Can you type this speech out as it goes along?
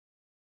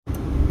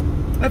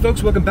Hi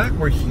folks, welcome back.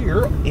 We're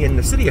here in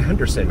the city of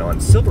Henderson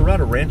on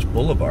Silverado Ranch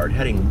Boulevard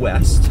heading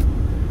west,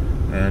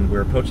 and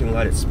we're approaching the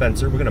light at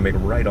Spencer. We're going to make a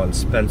right on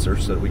Spencer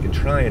so that we can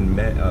try and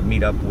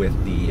meet up with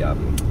the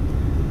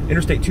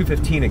Interstate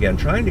 215 again.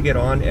 Trying to get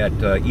on at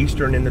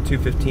Eastern in the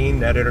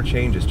 215, that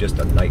interchange is just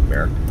a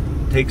nightmare.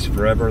 It takes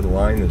forever, the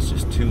line is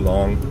just too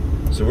long.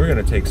 So we're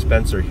going to take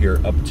Spencer here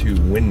up to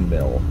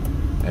Windmill,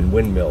 and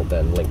Windmill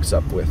then links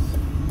up with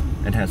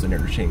and has an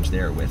interchange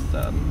there with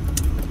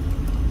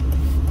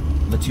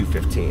the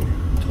 215,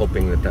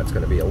 hoping that that's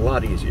going to be a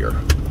lot easier.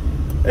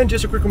 And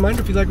just a quick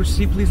reminder, if you like what you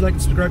see, please like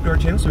and subscribe to our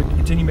channel so we can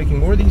continue making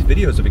more of these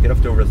videos. If we get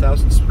up to over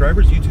 1,000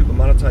 subscribers, YouTube will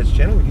monetize the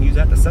channel. We can use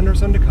that to send our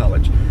son to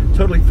college.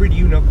 Totally free to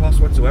you, no cost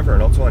whatsoever,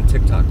 and also on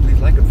TikTok. Please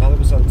like and follow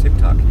us on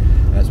TikTok.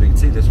 As we can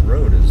see, this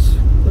road is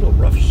a little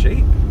rough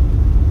shape,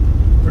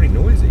 pretty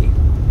noisy.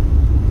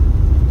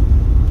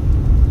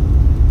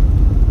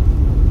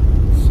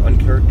 It's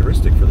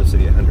uncharacteristic for the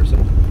city of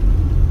Henderson.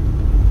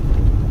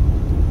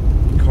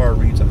 Car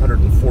reads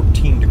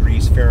 114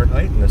 degrees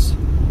Fahrenheit in this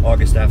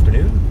August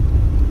afternoon.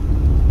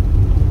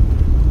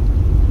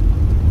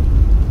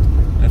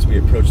 As we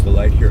approach the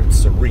light here at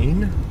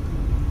Serene.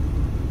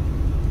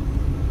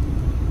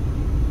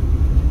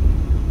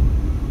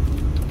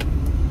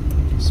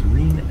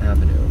 Serene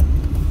Avenue.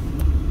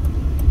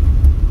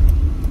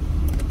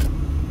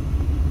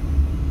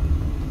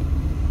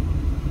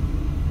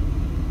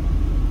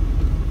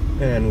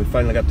 And we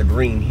finally got the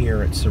green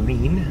here at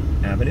Serene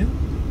Avenue.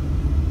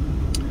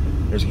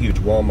 There's a huge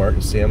Walmart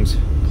and Sam's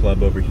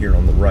Club over here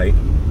on the right.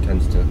 It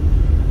tends to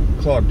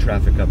clog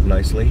traffic up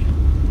nicely.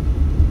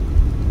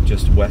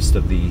 Just west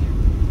of the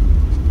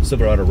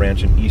Silverado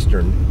Ranch and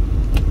Eastern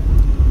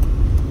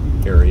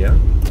area.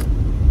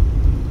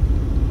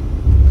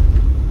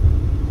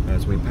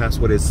 As we pass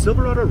what is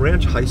Silverado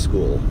Ranch High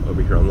School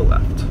over here on the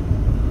left.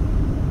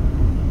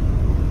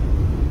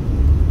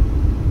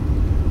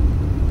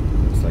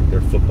 Looks like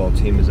their football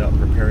team is out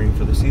preparing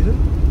for the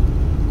season.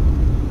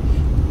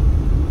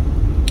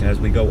 As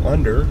we go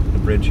under the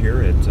bridge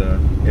here at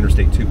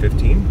Interstate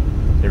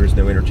 215, there is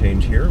no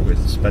interchange here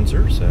with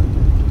Spencer, so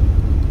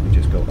we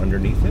just go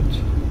underneath it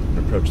and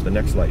approach the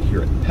next light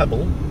here at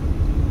Pebble.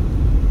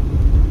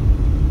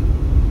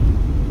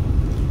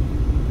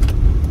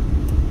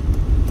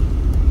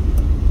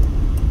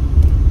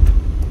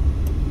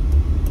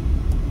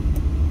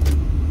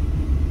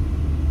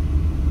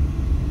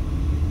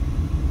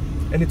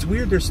 And it's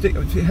weird,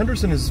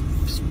 Henderson is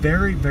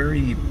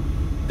very,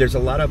 there's a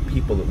lot of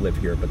people that live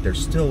here, but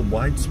there's still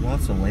wide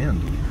swaths of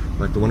land,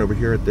 like the one over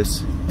here at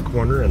this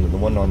corner and the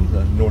one on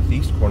the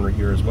northeast corner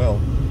here as well,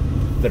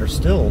 that are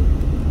still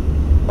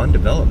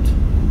undeveloped.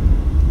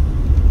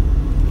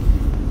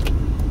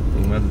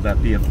 And whether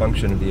that be a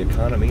function of the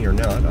economy or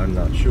not, I'm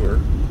not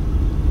sure.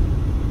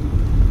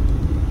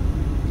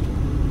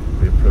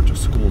 We approach a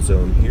school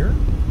zone here.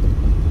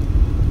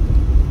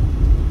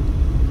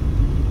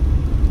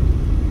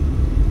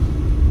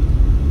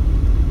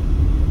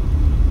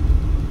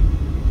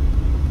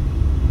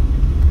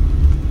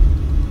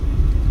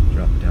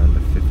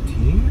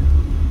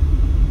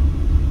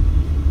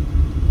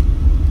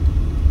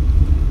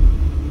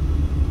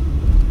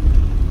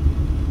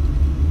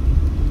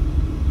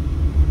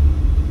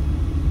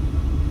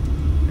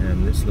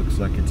 Looks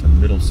like it's a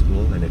middle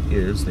school, and it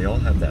is. They all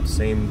have that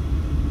same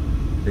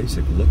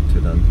basic look to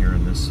them here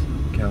in this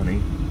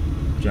county.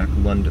 Jack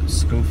Lund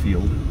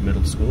Schofield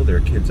Middle School. There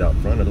are kids out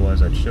front,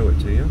 otherwise I'd show it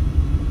to you.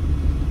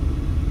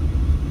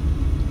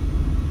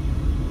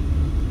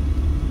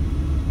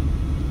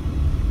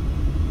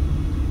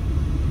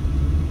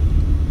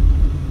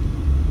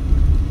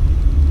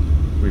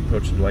 We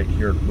approach the light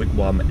here at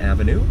Wigwam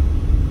Avenue.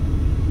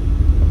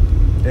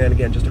 And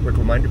again, just a quick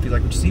reminder, if you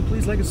like what you see,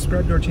 please like and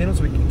subscribe to our channel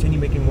so we can continue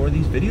making more of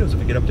these videos. If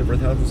we get up to over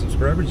 1,000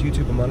 subscribers,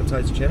 YouTube will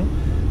monetize the channel,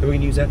 and we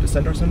can use that to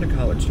send our son to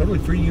college. Totally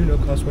free to you, no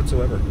cost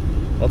whatsoever.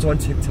 Also on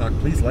TikTok,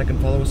 please like and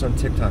follow us on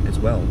TikTok as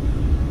well.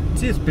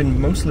 See, it's been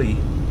mostly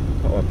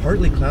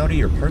partly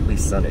cloudy or partly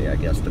sunny, I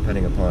guess,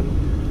 depending upon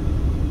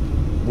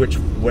which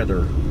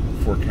weather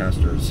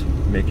forecaster's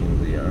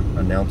making the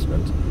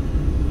announcement.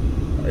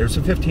 There's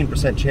a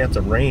 15% chance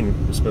of rain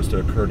is supposed to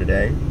occur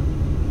today.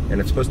 And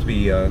it's supposed to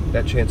be,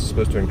 that chance is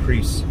supposed to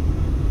increase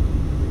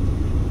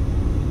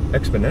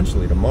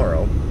exponentially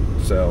tomorrow.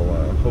 So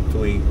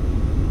hopefully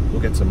we'll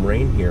get some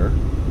rain here.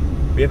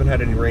 We haven't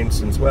had any rain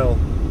since, well,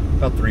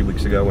 about 3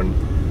 weeks ago when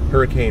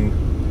Hurricane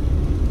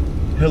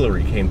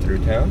Hillary came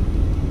through town.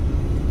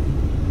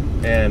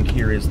 And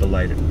here is the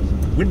light at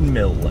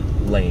Windmill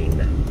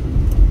Lane.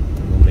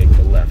 And we'll make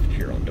the left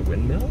here onto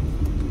Windmill.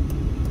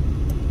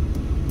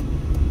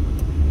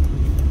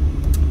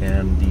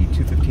 And the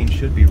 215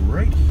 should be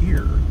right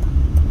here.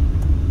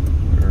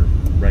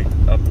 Right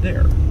up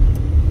there.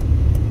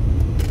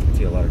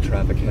 See a lot of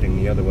traffic heading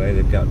the other way.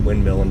 They've got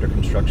Windmill under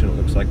construction, it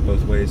looks like,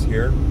 both ways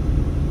here.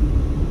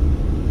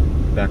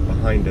 Back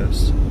behind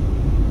us.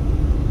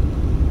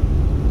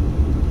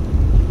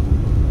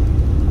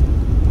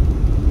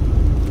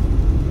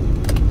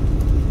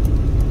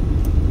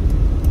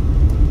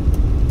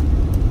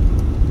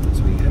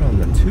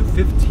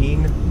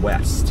 215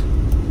 west.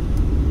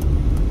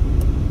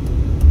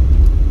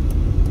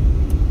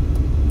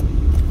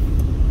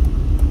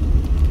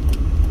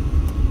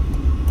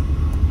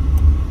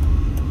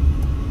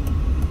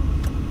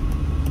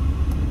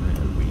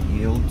 And we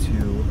yield to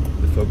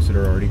the folks that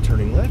are already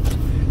turning left.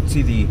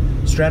 See the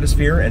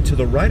Stratosphere, and to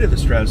the right of the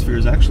Stratosphere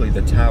is actually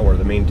the tower,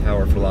 the main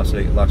tower for Las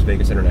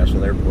Vegas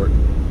International Airport.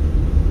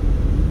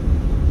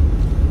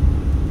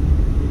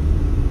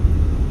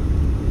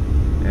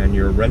 And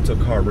your rental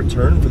car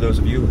return, for those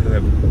of you who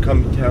have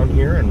come down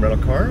here and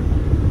rent a car,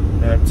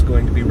 that's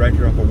going to be right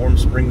here off of Warm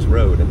Springs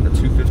Road in the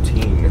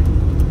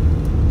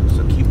 215.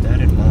 So keep that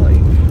in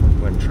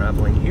mind when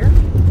traveling here.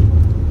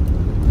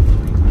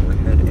 Go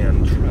ahead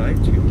and try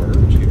to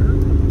merge here.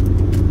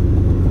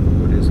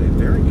 What is a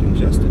very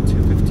congested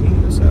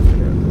 215 this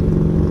afternoon.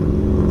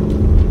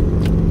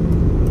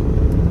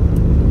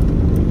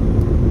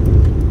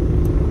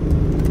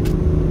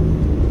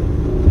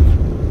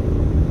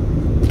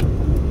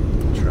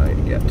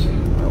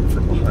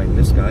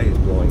 This guy is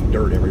blowing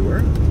dirt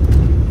everywhere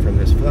from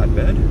this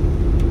flatbed,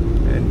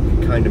 and you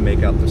can kind of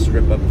make out the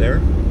strip up there.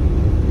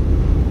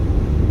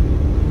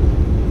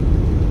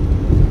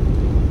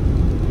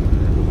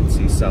 You can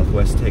see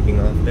Southwest taking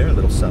off there, a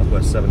little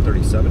Southwest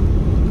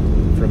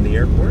 737 from the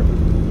airport,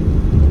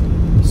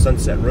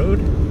 Sunset Road,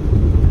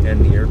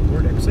 and the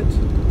airport exit.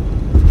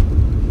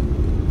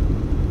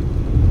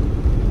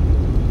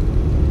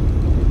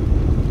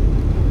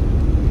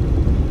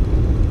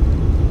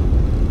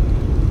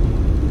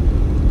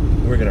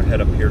 We're going to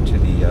head up here to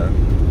the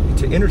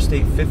to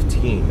Interstate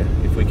 15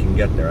 if we can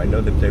get there. I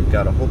know that they've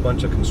got a whole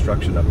bunch of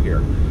construction up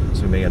here,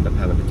 so we may end up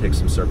having to take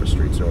some surface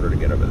streets in order to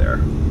get over there,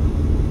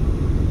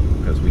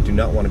 because we do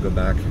not want to go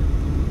back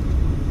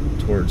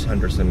towards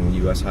Henderson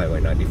US Highway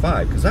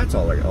 95, because that's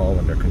all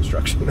under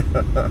construction.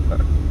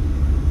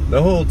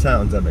 The whole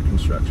town's under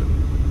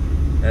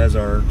construction, as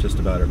are just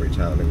about every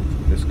town in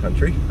this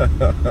country.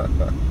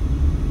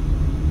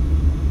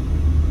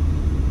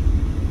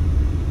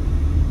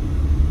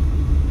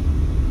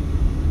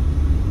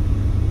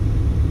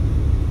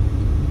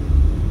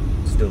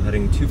 Still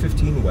heading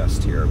 215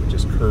 west here. We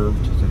just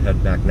curved to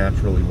head back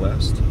naturally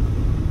west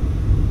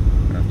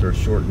after a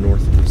short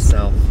north to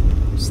south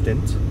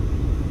stint.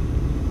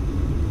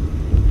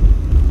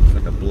 It's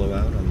like a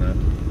blowout on that.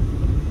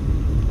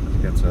 I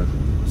think that's a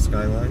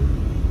skyline.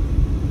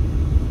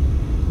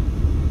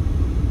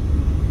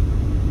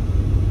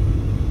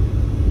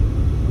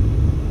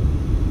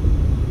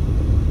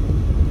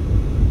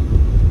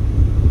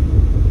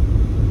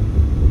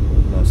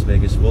 Las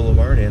Vegas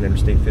Boulevard and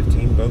Interstate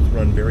 15 both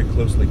run very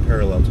closely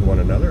parallel to one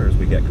another as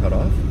we get cut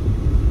off.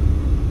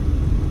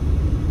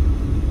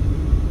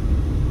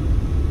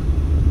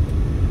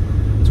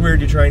 It's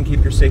weird, you try and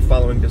keep your safe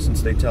following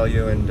distance, they tell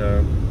you, and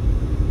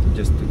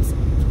it's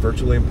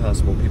virtually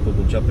impossible. People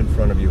will jump in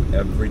front of you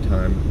every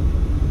time.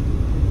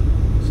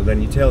 So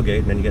then you tailgate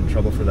and then you get in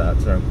trouble for that.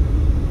 So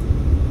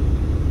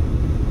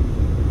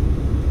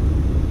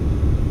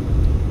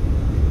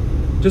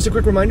just a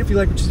quick reminder, if you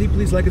like what you see,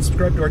 please like and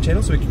subscribe to our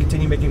channel so we can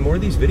continue making more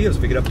of these videos.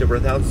 If we get up to over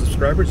 1,000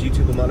 subscribers,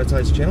 YouTube will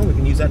monetize the channel. We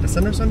can use that to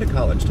send our son to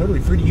college. Totally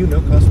free to you,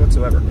 no cost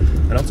whatsoever.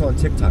 And also on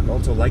TikTok.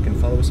 Also like and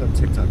follow us on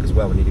TikTok as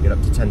well. We need to get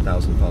up to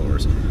 10,000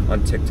 followers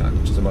on TikTok,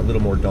 which is a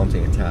little more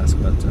daunting a task,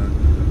 but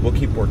we'll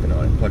keep working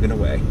on it, plugging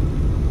away.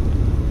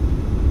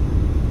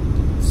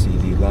 See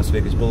the Las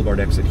Vegas Boulevard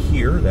exit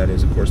here. That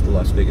is, of course, the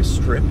Las Vegas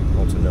Strip,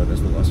 also known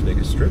as the Las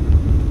Vegas Strip.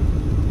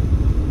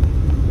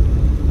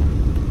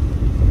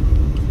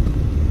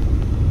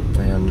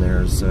 And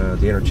there's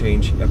the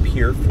interchange up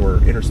here for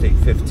Interstate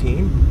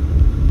 15.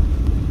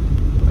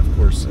 Of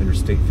course,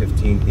 Interstate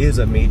 15 is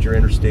a major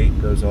interstate,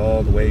 goes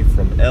all the way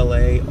from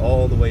LA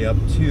all the way up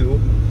to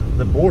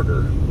the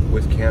border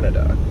with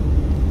Canada.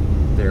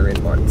 They're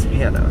in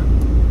Montana.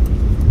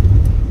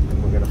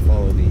 And we're going to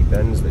follow the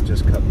Benz that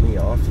just cut me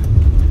off.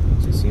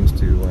 So he seems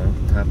to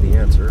have the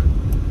answer to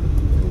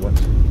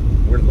what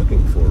we're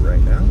looking for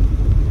right now.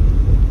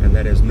 And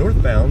that is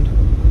northbound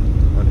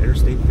on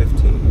Interstate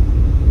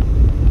 15.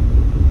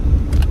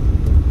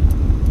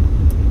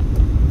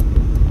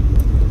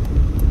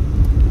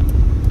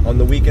 On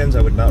the weekends,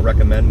 I would not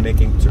recommend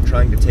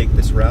trying to take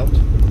this route.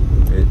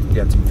 It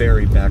gets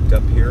very backed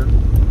up here.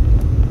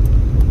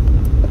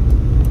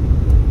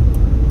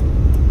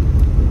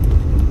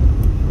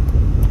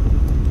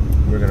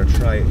 We're going to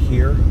try it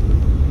here.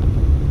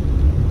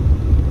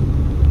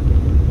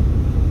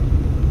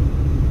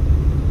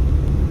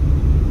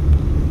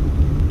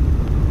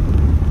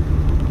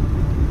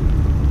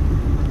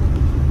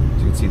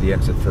 See the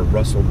exit for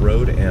Russell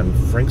Road and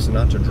Frank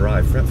Sinatra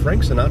Drive.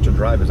 Frank Sinatra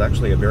Drive is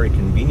actually a very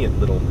convenient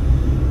little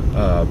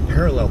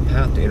parallel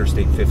path to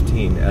Interstate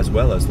 15 as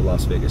well as the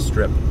Las Vegas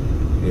Strip.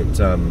 It's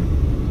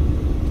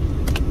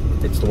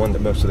the one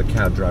that most of the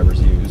cab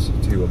drivers use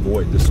to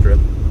avoid the Strip.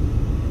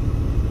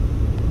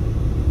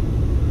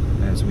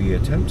 As we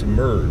attempt to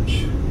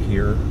merge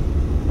here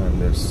on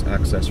this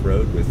access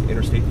road with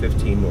Interstate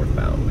 15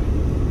 northbound.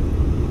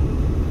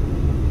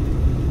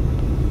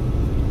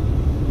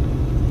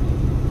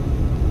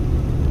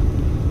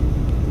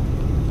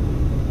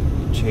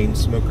 chain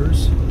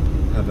smokers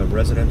have a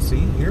residency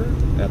here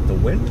at the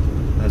Wynn,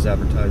 as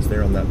advertised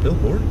there on that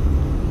billboard.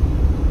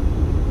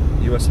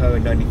 US Highway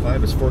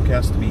 95 is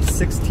forecast to be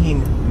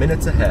 16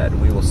 minutes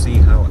ahead. We will see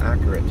how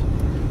accurate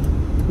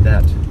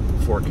that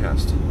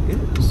forecast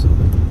is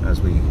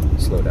as we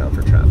slow down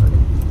for traffic.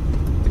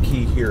 The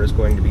key here is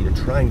going to be to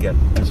try and get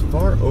as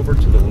far over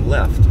to the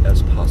left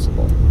as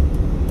possible,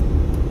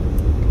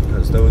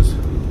 because those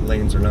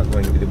lanes are not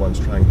going to be the ones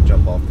trying to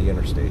jump off the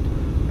interstate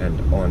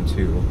and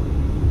onto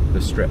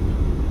the strip.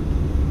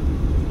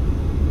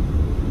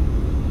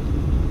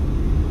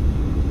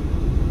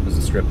 Because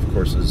the strip, of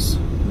course, is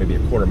maybe a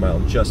quarter mile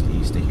just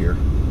east of here.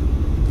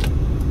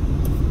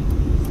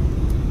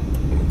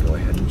 We'll go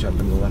ahead and jump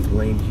in the left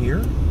lane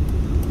here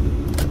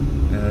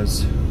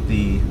as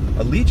the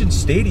Allegiant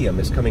Stadium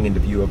is coming into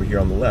view over here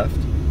on the left.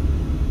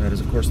 That is,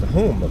 of course, the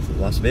home of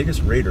the Las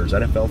Vegas Raiders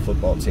NFL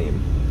football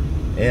team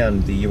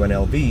and the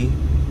UNLV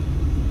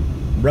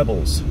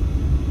Rebels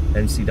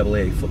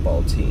NCAA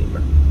football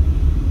team.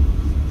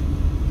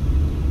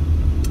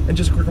 And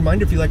just a quick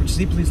reminder, if you like what you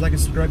see, please like and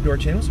subscribe to our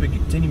channel so we can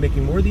continue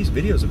making more of these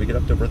videos. If we get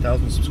up to over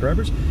 1,000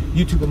 subscribers,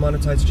 YouTube will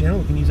monetize the channel.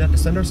 We can use that to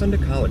send our son to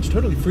college.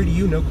 Totally free to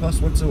you, no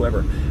cost whatsoever.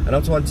 And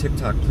also on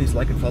TikTok, please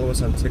like and follow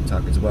us on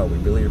TikTok as well. We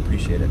really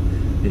appreciate it.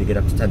 We need to get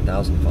up to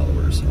 10,000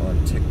 followers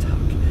on TikTok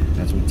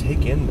as we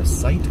take in the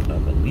site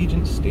of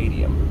Allegiant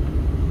Stadium,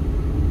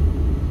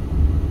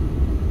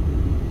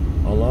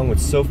 along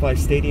with SoFi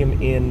Stadium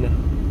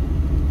in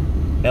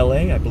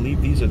LA. I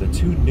believe these are the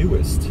two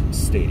newest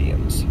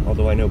stadiums,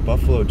 although I know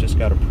Buffalo just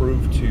got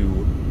approved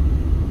to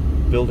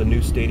build a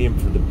new stadium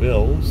for the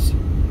Bills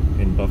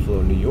in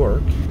Buffalo, New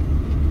York.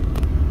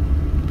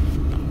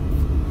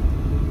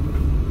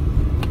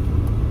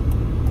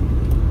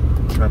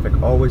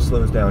 Traffic always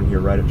slows down here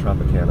right at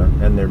Tropicana,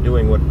 and they're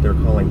doing what they're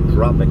calling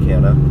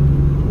Dropicana,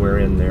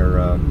 wherein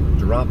they're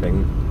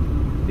dropping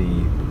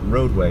the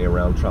roadway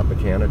around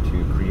Tropicana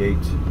to create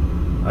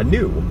a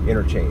new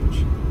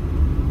interchange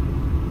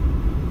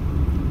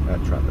at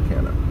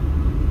Tropicana.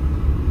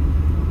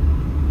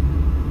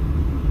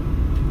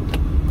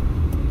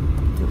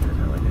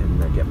 I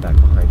didn't get back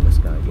behind this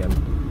guy again.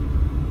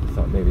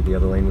 Thought maybe the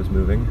other lane was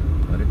moving,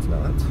 but it's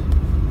not.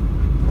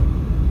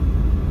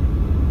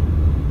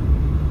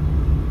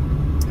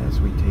 As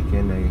we take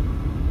in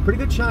a pretty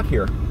good shot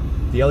here.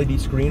 The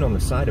LED screen on the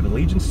side of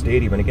Allegiant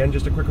Stadium. And again,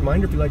 just a quick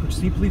reminder, if you like what you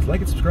see, please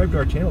like and subscribe to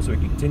our channel so we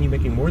can continue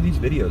making more of these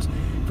videos.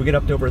 If we get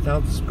up to over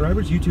 1,000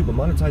 subscribers, YouTube will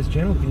monetize the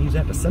channel. We can use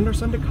that to send our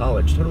son to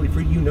college. Totally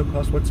free to you, no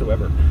cost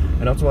whatsoever.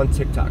 And also on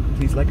TikTok.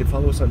 Please like and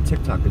follow us on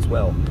TikTok as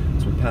well,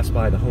 as we pass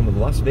by the home of the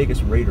Las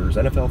Vegas Raiders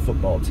NFL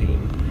football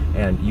team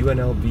and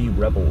UNLV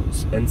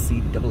Rebels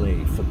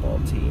NCAA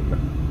football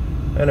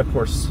team. And of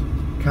course,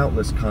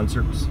 countless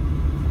concerts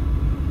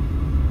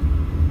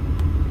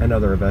and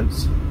other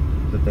events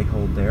that they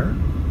hold there.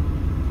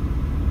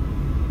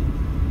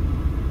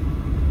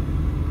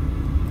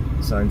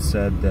 The sign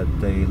said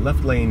that the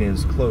left lane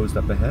is closed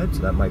up ahead,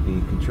 so that might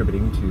be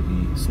contributing to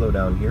the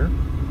slowdown here.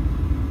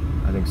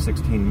 I think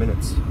 16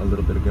 minutes a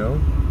little bit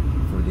ago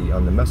for the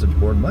on the message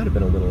board might have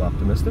been a little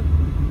optimistic,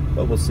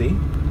 but we'll see.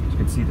 As you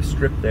can see the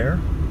strip there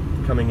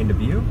coming into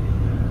view,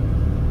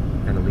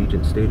 and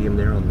Allegiant Stadium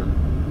there on the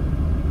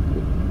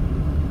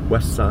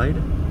west side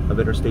of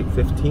Interstate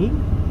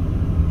 15.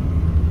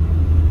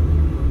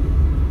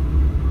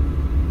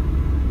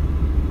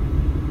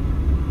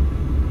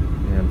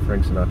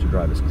 Frank Sinatra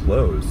Drive is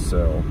closed,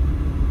 so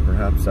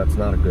perhaps that's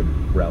not a good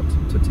route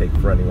to take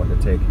for anyone to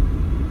take,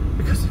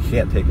 because you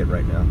can't take it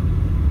right now.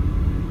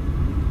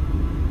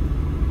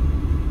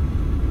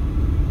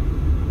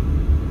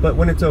 But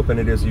when it's open,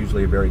 it is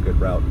usually a very good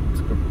route.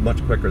 It's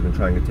much quicker than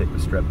trying to take the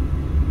strip.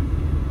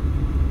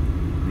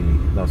 The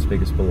Las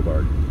Vegas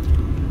Boulevard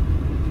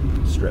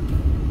strip.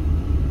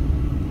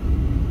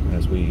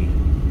 As we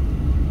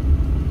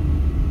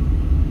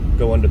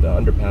go under the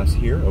underpass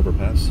here,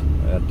 overpass,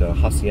 at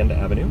Hacienda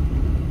Avenue,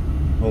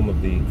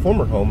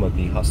 former home of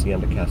the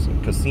Hacienda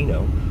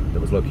Casino that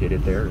was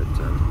located there at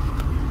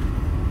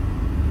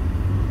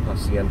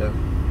Hacienda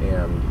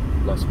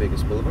and Las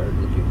Vegas Boulevard.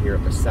 Looking here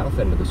at the south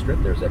end of the strip,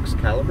 there's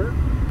Excalibur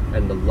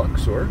and the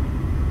Luxor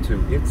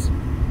to its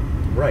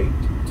right,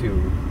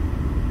 to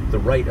the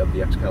right of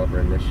the Excalibur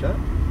in this shot.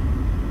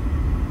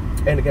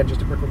 And again,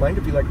 just a quick reminder,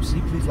 if you like to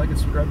see, please like and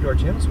subscribe to our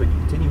channel so we can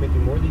continue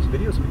making more of these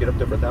videos. If we get up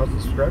to over 1,000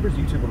 subscribers,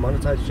 YouTube will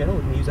monetize the channel.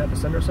 We can use that to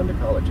send our son to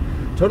college.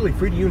 Totally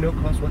free to you, no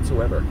cost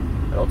whatsoever.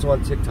 And also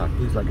on TikTok,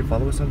 please like and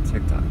follow us on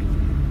TikTok.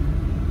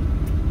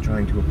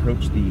 Trying to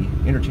approach the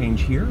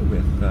interchange here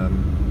with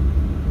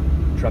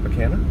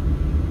Tropicana.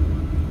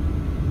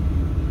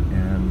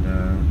 And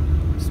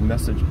this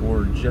message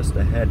board just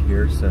ahead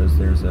here says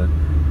there's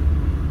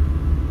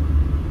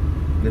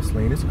this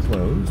lane is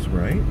closed,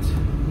 right?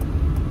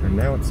 And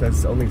now it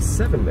says only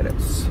 7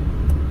 minutes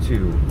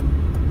to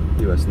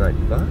US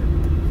 95.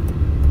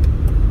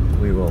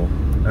 We will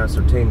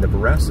ascertain the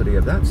veracity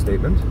of that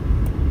statement.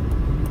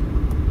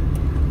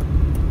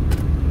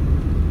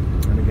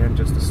 And again,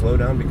 just to slow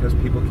down because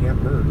people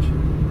can't merge.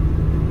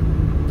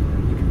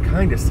 You can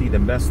kind of see the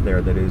mess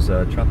there that is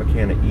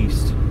Tropicana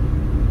East.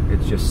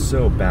 It's just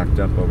so backed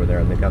up over there,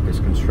 and they got this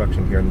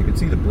construction here, and you can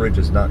see the bridge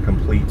is not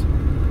complete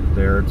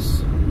there.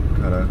 It's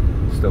kind of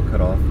still cut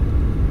off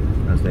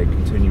as they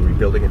continue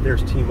rebuilding it.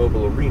 There's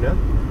T-Mobile Arena,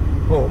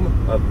 home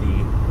of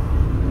the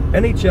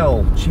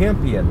NHL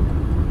champion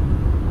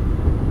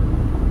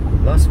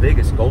Las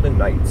Vegas Golden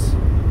Knights.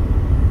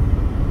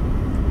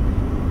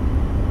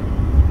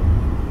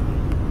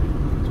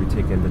 As we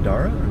take in the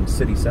Dara and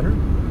City Center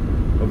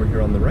over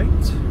here on the right,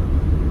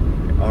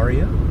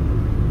 Aria,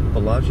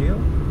 Bellagio,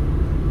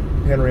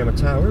 Panorama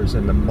Towers,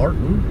 and the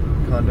Martin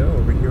condo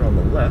over here on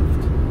the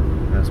left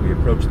as we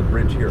approach the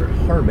bridge here at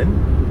Harmon.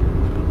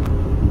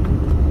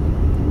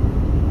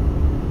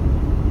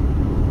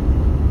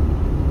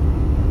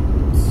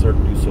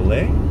 Cirque du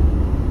Soleil.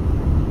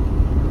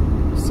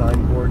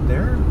 Signboard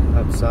there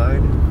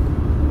outside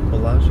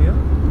Bellagio.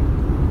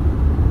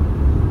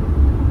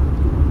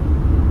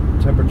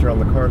 Temperature on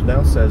the cars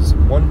now says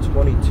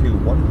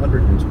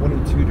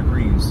 122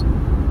 degrees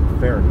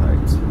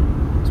Fahrenheit.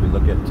 As we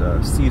look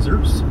at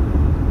Caesars.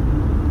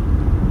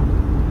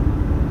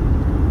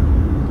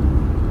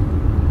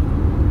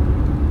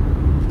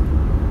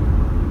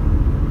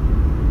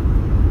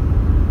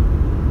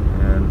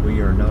 And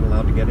we are not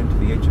allowed to get into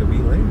the HOV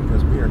lane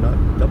because we are not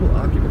double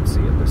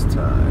occupancy at this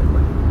time.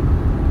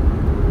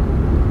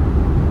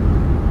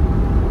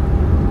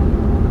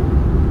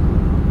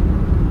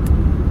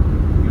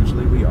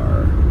 Usually we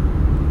are.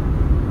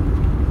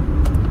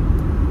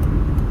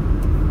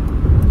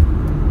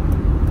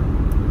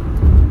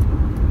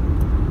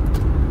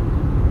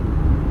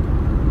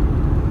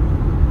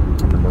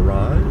 And the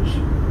Mirage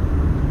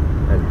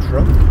and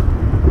Trump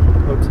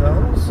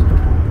hotels,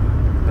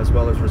 as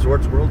well as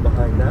Resorts World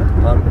behind that,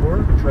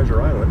 Encore,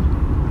 Treasure Island,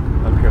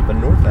 up here at the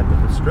north end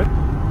of the strip.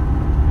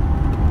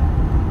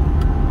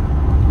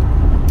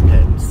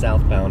 And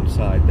southbound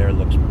side there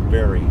looks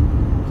very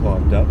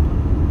clogged up.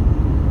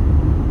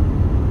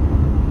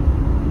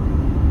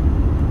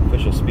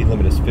 Official speed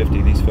limit is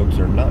 50. These folks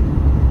are not,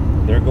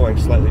 they're going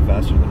slightly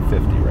faster than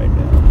 50 right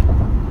now.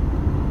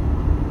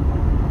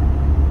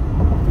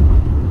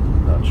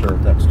 Not sure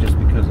if that's just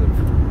because of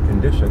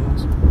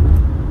conditions,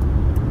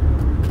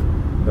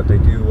 but they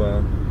do,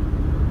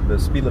 the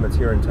speed limits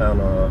here in town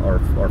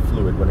are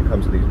fluid when it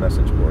comes to these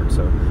message boards,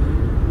 so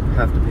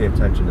have to pay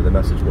attention to the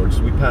message boards.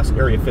 So we pass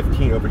Area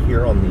 15 over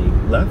here on the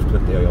left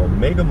with the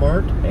Omega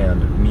Mart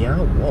and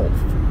Meow Wolf.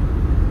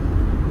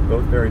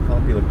 Both very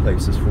popular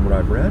places from what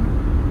I've read.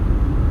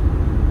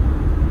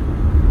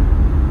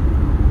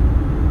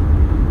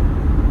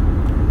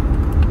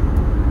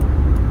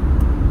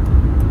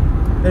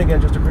 And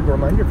again, just a quick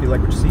reminder, if you like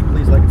what you see,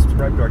 please like and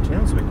subscribe to our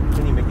channel so we can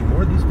continue making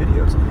more of these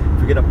videos.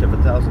 If we get up to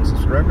 1,000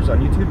 subscribers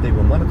on YouTube, they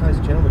will monetize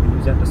the channel. We can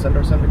use that to send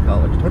our son to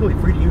college. Totally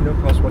free to you, no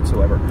cost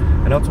whatsoever.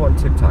 And also on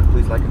TikTok.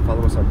 Please like and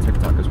follow us on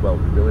TikTok as well.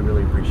 We really,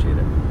 really appreciate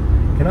it.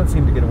 Cannot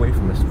seem to get away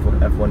from this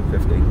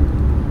F-150.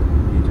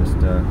 He just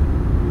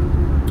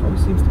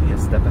always seems to be a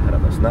step ahead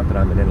of us. Not that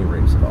I'm in any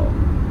race at all,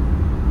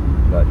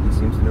 but he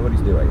seems to know what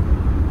he's doing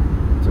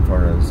so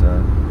far as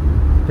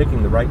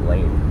picking the right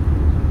lane.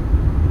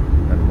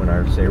 And when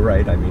I say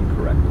right, I mean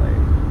correct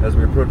lane. As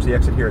we approach the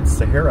exit here at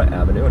Sahara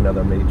Avenue,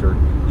 another major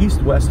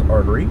east-west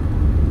artery.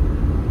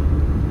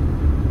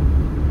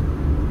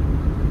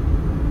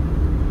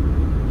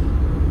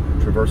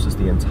 Traverses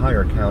the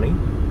entire county,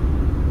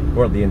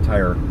 or the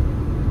entire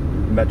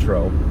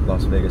metro,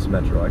 Las Vegas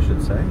metro, I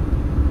should say.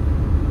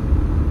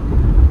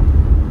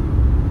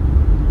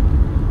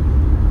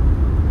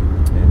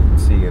 And you can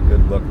see a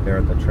good look there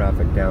at the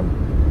traffic down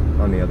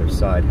on the other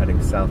side, heading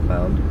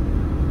southbound.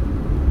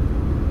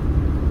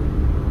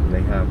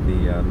 They have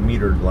the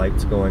metered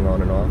lights going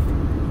on and off,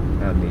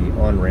 and the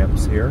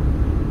on-ramps here.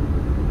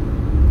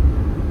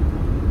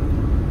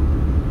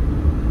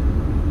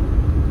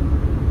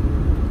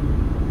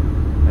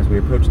 As we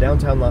approach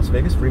downtown Las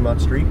Vegas,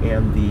 Fremont Street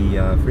and the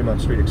Fremont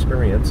Street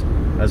Experience,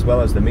 as well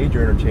as the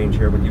major interchange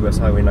here with US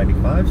Highway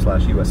 95 /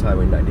 US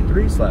Highway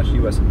 93 /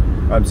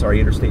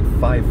 Interstate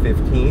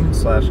 515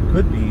 /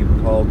 could be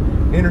called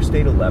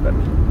Interstate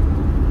 11.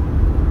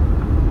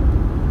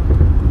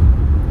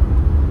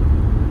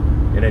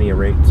 At any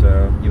rate,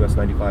 US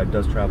 95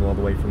 does travel all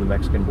the way from the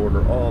Mexican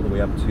border all the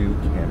way up to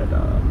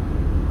Canada.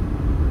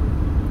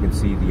 You can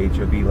see the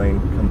HOV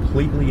lane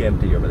completely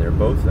empty over there.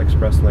 Both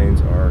express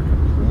lanes are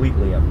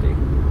completely empty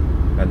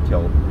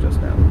until just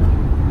now.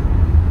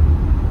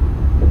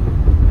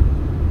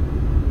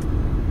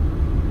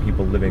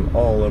 People living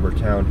all over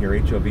town here.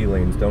 HOV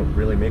lanes don't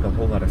really make a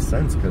whole lot of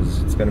sense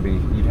because it's going to be,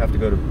 you'd have to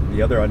go to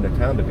the other end of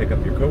town to pick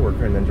up your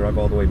coworker and then drive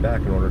all the way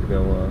back in order to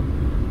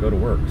go to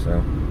work.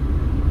 So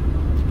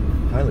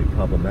highly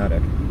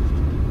problematic.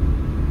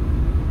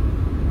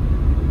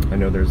 I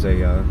know there's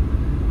a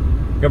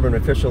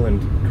government official in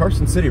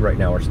Carson City right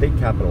now, our state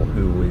capital,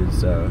 who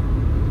is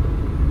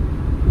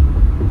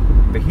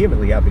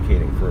vehemently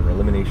advocating for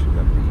elimination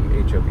of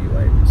the HOV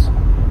lanes.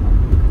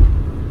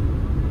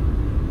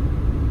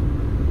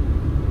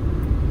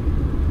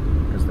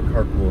 Because the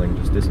carpooling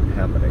just isn't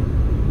happening.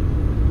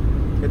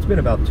 It's been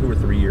about 2 or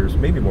 3 years,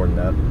 maybe more than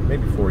that,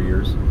 maybe 4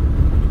 years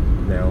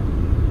now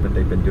that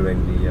they've been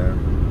doing the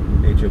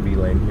HOV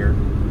lane here.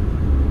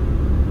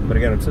 But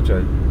again, it's such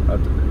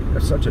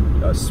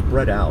a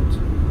spread out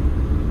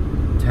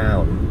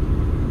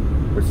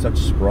town with such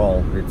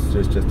sprawl. It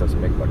just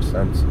doesn't make much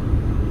sense.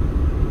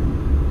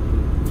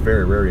 It's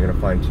very rare you're going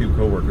to find two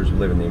co-workers who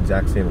live in the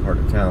exact same part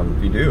of town.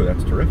 If you do,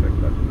 that's terrific,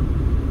 but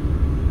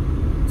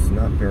it's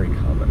not very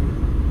common.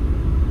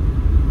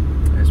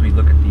 As we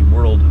look at the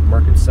World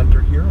Market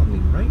Center here on the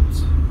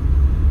right,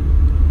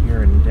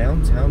 here in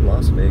downtown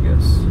Las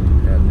Vegas,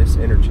 and this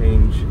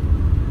interchange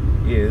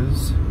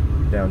is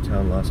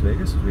downtown Las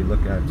Vegas. As we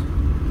look at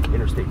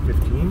Interstate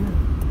 15,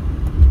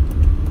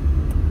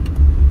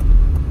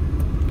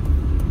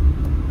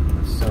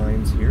 the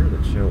signs here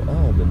that show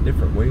all the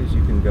different ways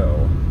you can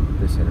go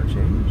this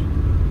interchange.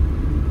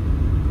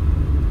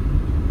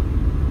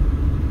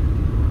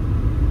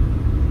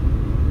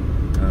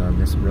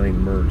 This really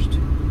merged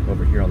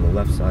over here on the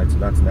left side, so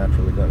that's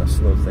naturally going to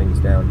slow things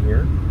down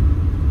here.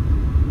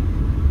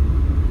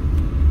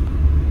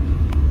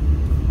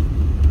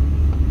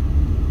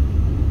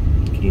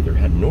 You can either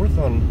head north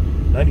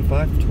on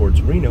 95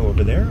 towards Reno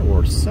over there,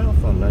 or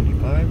south on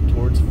 95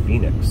 towards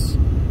Phoenix.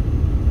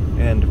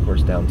 And of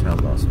course downtown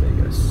Las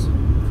Vegas,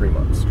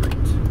 Fremont Street.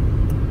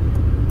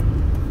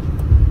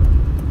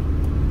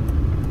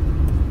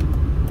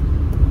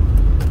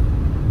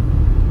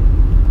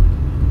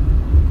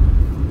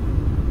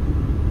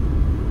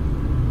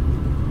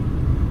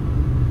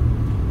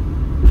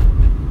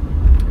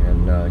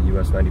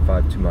 US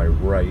 95 to my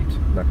right.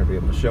 I'm not going to be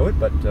able to show it,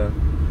 but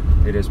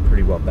it is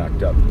pretty well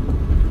backed up,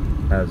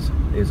 as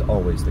is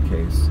always the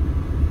case.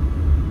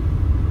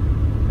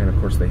 And of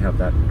course they have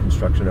that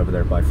construction over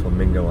there by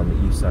Flamingo on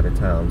the east side of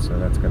town, so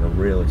that's going to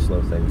really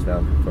slow things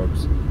down for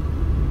folks.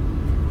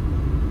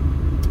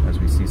 As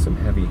we see some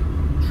heavy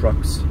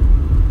trucks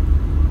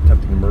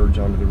attempting to merge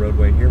onto the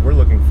roadway here. We're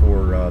looking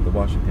for the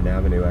Washington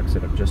Avenue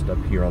exit just up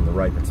here on the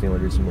right. That's the only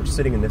reason we're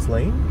sitting in this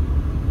lane.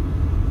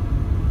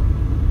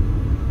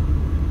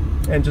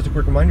 And just a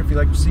quick reminder, if you'd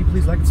like to see,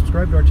 please like and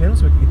subscribe to our channel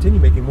so we can continue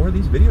making more of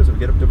these videos. If we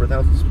get up to over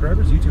 1,000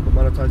 subscribers, YouTube will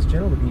monetize the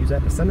channel. We can use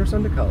that to send our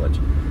son to college.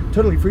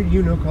 Totally free to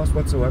you, no cost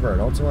whatsoever.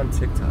 And also on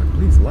TikTok.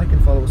 Please like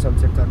and follow us on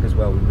TikTok as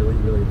well. We really,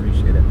 really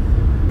appreciate it.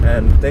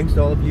 And thanks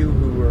to all of you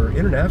who are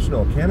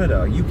international,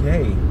 Canada,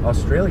 UK,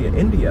 Australia,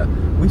 India.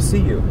 We see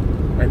you,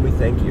 and we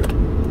thank you.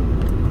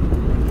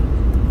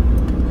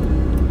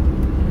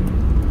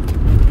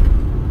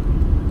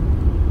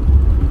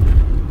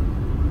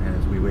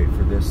 As we wait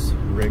for this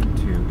rig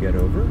to get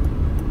over.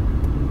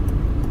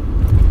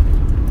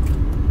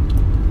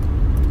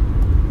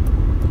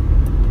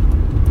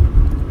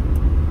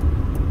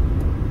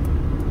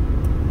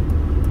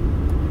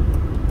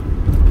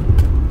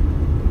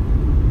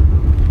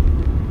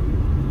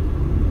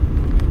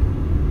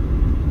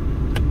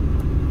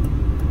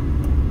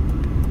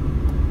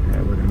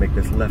 And we're going to make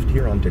this left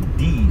here onto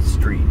D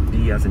Street,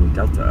 D as in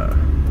Delta.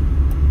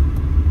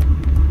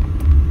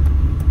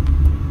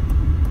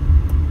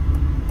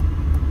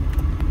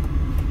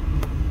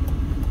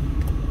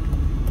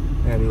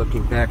 And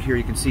looking back here,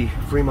 you can see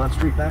Fremont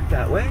Street back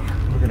that way.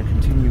 We're going to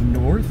continue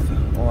north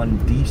on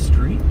D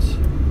Street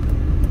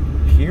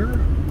here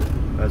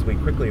as we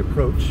quickly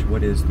approach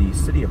what is the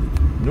city of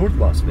North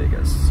Las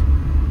Vegas.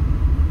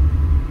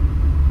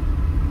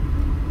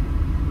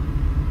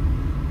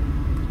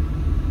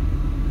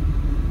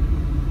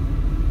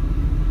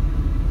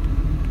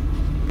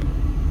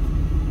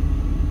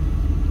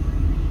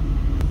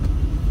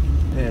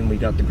 And we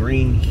got the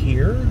green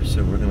here,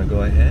 so we're going to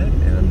go ahead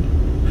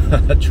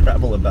and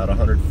travel about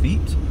 100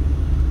 feet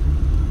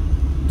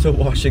to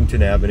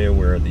Washington Avenue,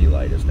 where the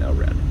light is now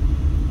red.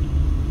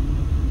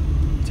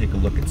 Take a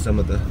look at some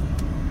of the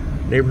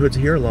neighborhoods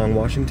here along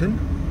Washington.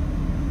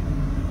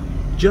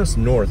 Just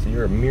north,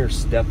 you're mere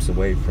steps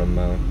away from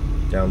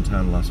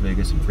downtown Las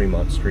Vegas and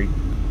Fremont Street.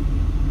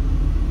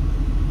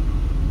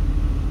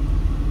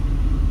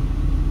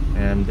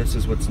 And this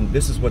is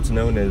what's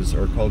known as,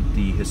 or called,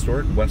 the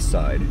historic West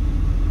Side.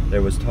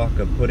 There was talk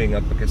of putting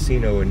up a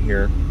casino in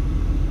here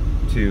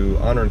to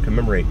honor and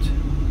commemorate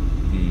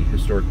the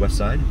historic West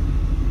Side,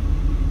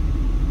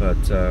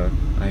 but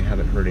I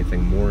haven't heard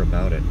anything more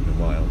about it in a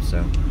while,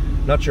 so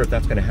not sure if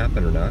that's going to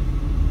happen or not.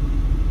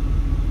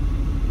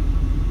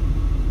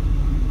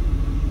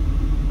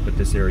 But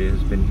this area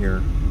has been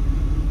here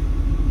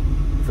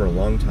for a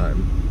long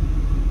time.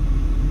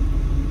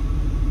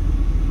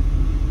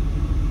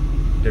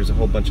 There's a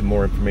whole bunch of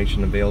more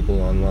information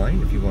available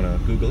online if you want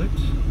to Google it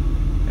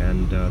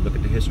and look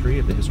at the history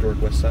of the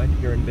historic West Side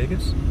here in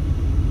Vegas.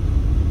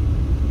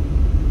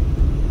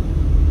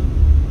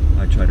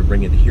 I try to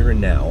bring it here and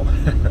now.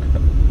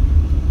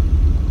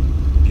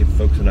 Give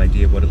folks an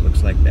idea of what it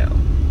looks like now.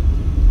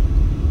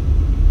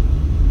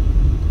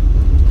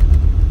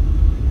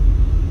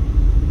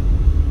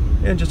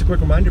 And just a quick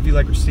reminder, if you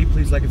like what you see,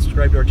 please like and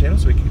subscribe to our channel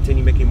so we can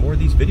continue making more of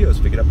these videos.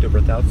 If we get up to over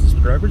 1,000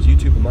 subscribers,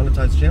 YouTube will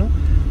monetize the channel.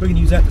 We can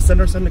use that to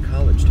send our son to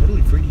college,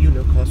 totally free to you,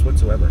 no cost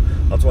whatsoever.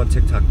 Also on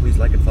TikTok, please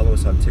like and follow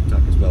us on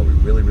TikTok as well. We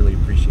really, really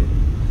appreciate it.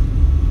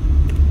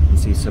 You can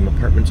see some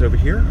apartments over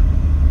here.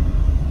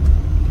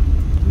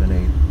 And then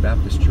a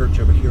Baptist church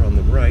over here on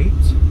the right.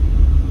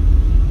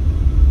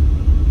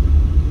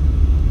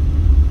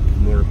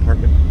 More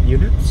apartment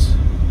units.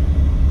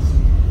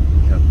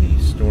 We have the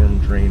storm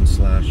drain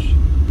slash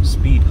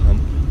speed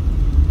hump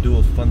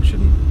dual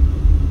function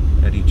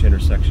at each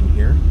intersection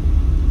here.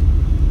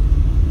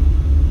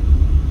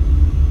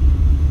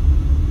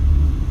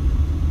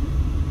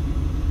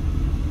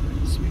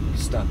 So we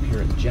stop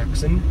here at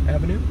Jackson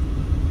Avenue.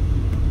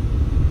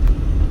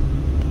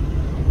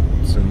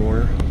 Some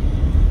more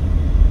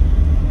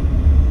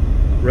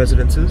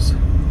residences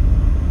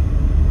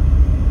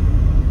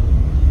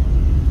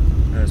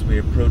as we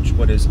approach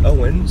what is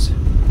Owens.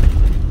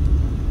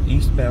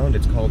 Eastbound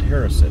it's called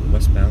Harrison,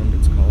 westbound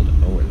it's called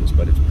Owens,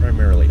 but it's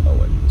primarily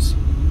Owens.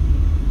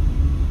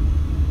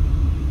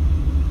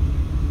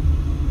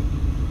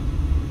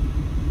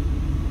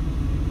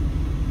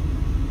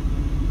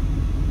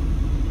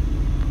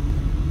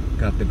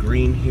 Got the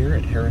green here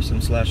at Harrison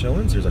 /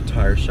 Owens. There's a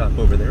tire shop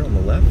over there on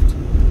the left.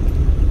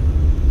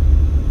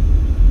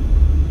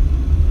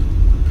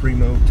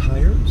 Primo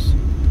Tires.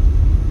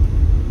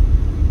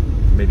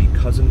 Maybe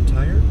Cousin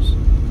Tires.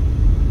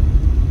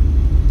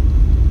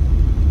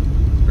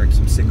 Like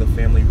some single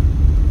family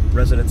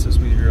residences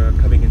we're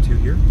coming into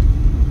here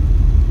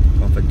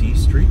off of D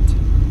Street.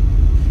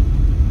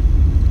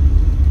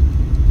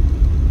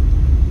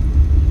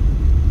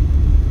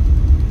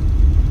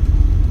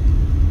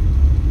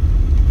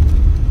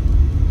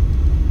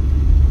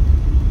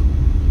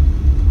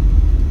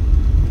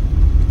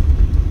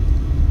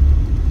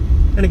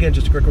 And again,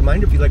 just a quick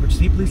reminder, if you like what you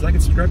see, please like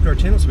and subscribe to our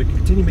channel so we can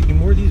continue making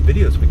more of these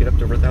videos. If we get up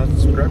to over 1,000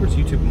 subscribers,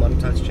 YouTube will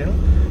monetize the channel.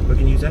 We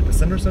can use that to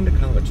send our son to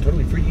college,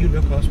 totally free to you,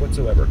 no cost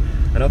whatsoever.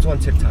 And also on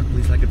TikTok,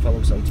 please like and follow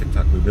us on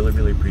TikTok. We really,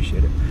 really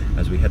appreciate it.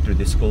 As we head through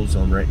this school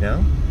zone right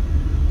now,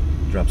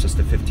 drops us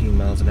to 15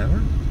 miles an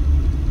hour.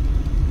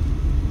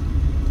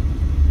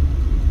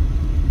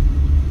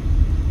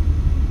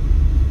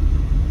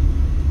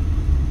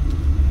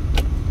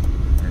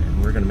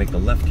 And we're going to make the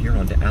left here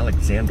onto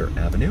Alexander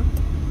Avenue.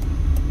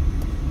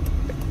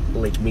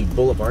 Lake Mead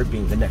Boulevard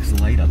being the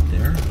next light up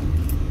there.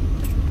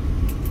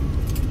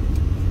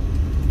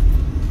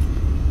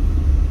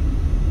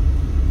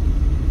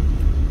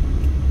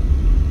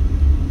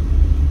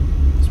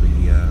 As we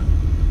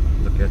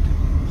look at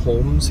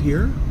homes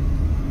here.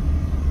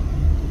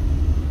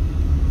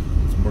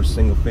 Some more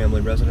single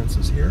family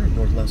residences here in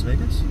North Las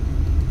Vegas.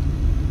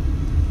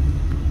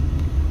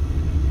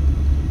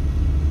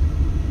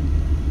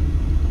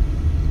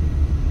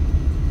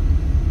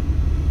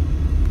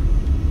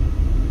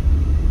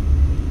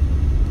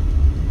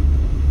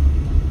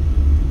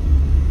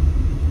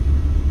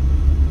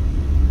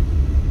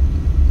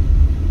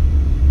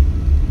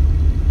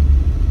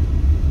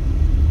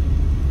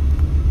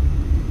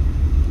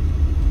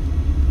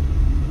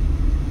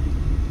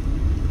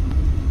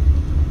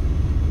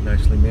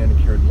 Nicely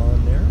manicured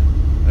lawn there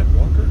at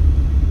Walker.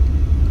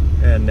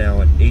 And now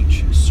at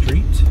H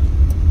Street.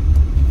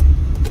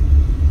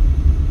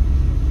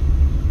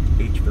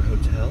 H for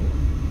Hotel.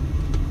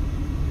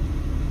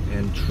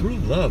 And True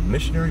Love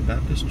Missionary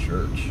Baptist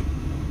Church.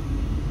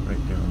 Right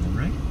there on the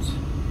right.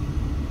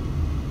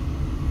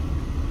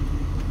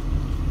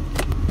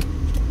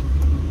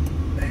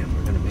 And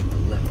we're going to make the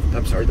left,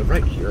 I'm sorry, the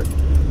right here.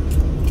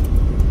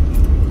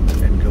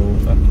 And go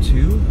up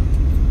to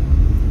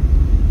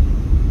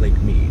Lake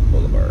Mead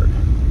Boulevard. You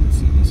can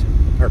see these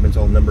apartments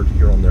all numbered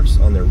here on their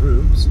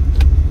roofs.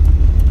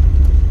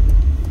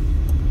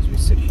 As we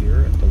sit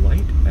here at the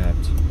light at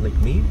Lake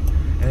Mead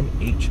and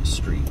H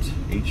Street.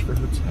 H for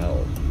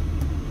Hotel.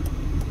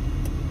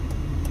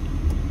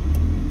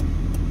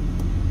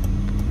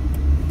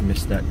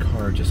 Missed that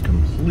car just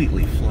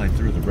completely fly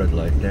through the red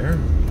light there.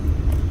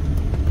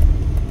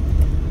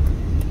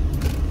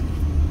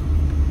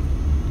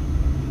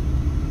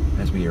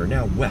 As we are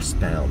now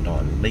westbound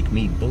on Lake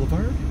Mead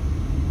Boulevard.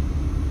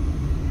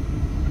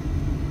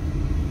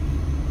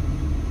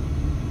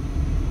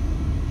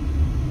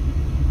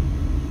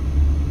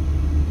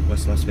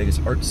 West Las Vegas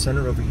Arts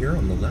Center over here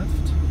on the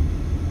left.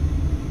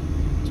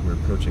 As we're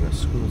approaching a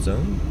school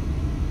zone.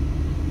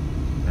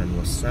 And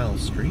LaSalle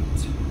Street.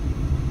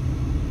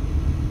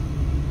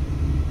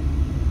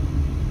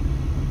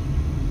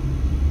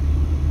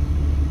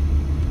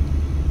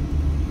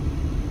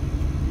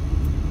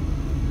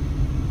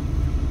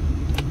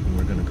 And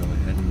we're going to go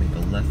ahead and make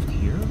a left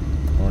here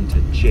onto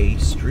J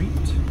Street.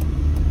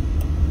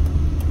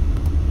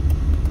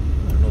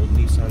 An old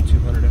Nissan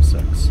 200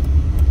 SX.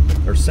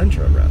 Or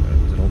Sentra, rather.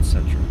 It was an old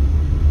Sentra.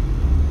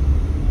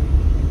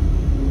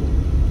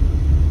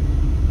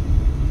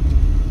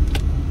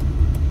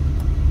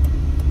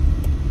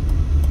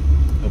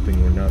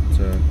 Hoping we're not,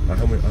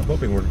 I'm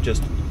hoping we're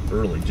just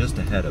early, just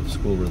ahead of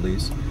school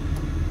release.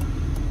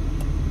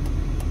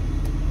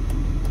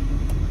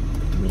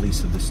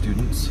 base of the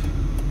students.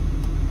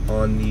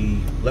 On the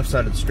left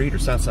side of the street, or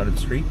south side of the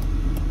street,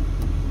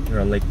 here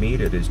on Lake Mead,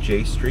 it is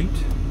J Street.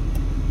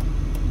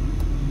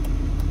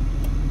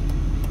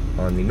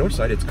 On the north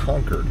side, it's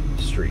Concord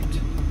Street.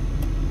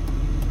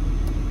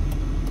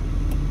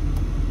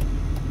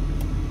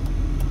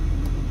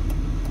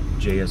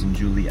 J as in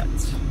Juliet.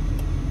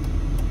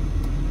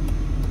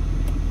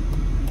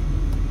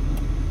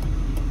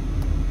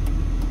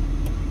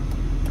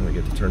 And we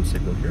get the turn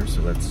signal here,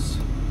 so let's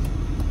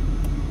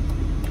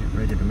get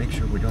ready to make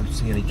sure we don't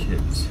see any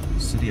kids.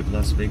 City of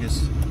Las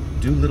Vegas,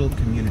 Doolittle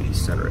Community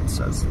Center, it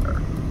says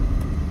there.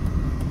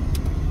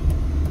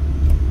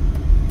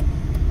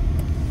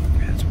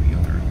 As we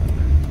are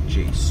on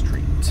J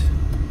Street.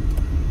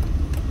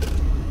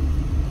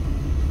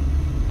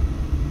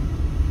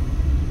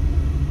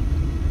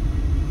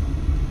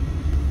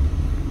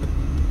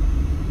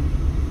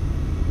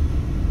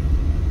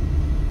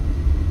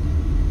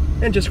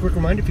 And just a quick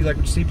reminder, if you like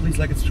what you see, please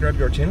like and subscribe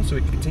to our channel so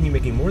we can continue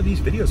making more of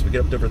these videos. If we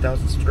get up to over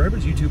 1,000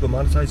 subscribers, YouTube will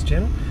monetize the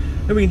channel,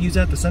 and we can use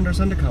that to send our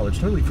son to college.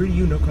 Totally free to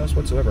you, no cost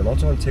whatsoever. And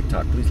also on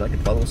TikTok. Please like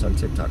and follow us on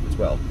TikTok as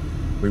well.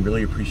 We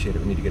really appreciate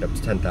it. We need to get up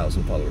to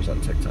 10,000 followers on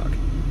TikTok.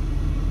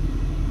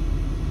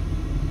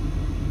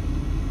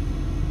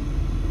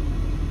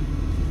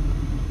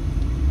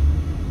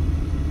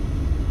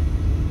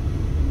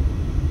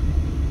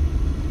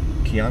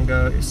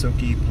 Kianga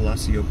Isoki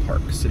Palacio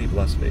Park, City of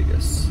Las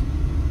Vegas.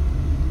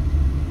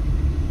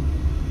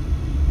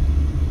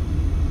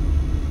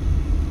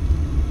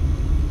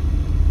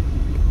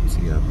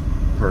 See a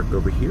park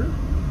over here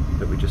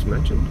that we just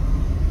mentioned.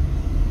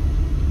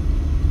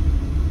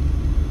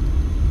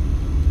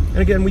 And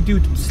again, we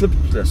do split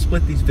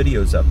these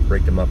videos up,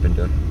 break them up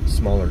into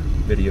smaller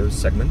videos,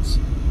 segments.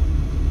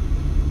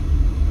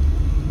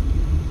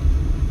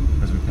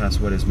 As we pass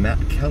what is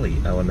Matt Kelly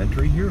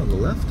Elementary here on the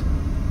left.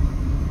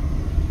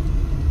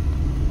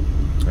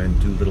 And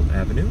Doolittle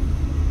Avenue.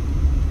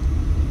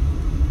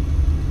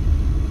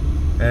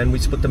 And we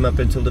split them up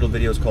into little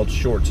videos called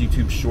Shorts,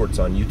 YouTube Shorts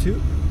on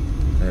YouTube.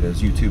 That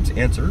is YouTube's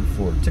answer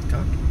for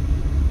TikTok.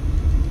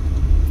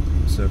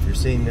 So if you're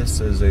seeing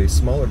this as a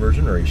smaller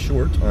version or a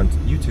short on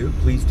YouTube,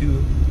 please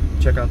do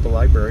check out the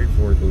library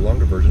for the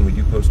longer version. We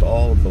do post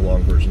all of the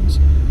long versions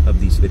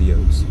of these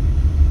videos.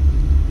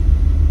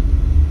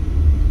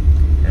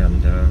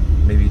 And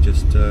maybe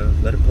just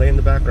let it play in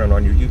the background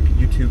on your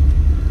YouTube,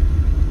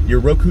 your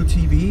Roku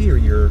TV or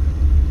your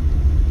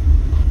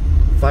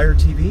Fire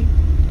TV,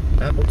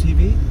 Apple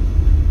TV.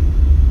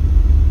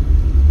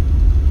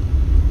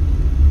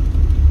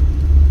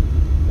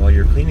 While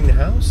you're cleaning the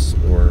house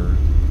or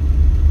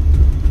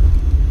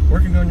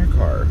working on your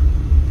car.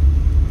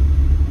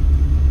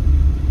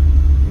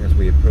 As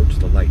we approach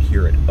the light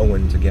here at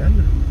Owens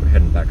again, we're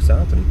heading back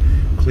south and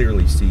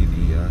clearly see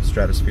the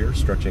stratosphere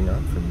stretching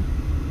up from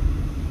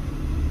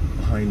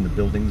behind the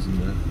buildings in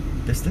the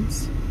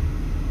distance.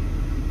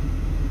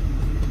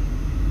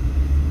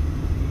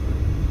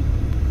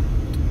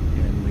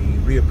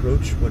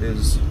 Reapproach what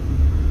is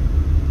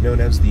known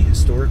as the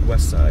historic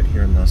West Side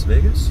here in Las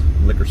Vegas.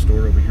 Liquor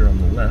store over here on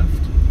the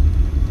left.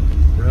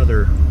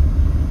 Rather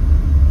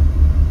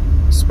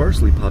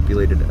sparsely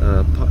populated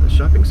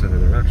shopping center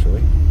there,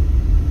 actually.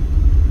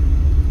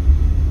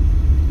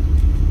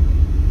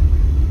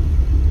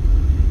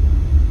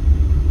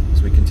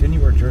 As we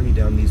continue our journey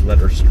down these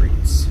letter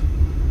streets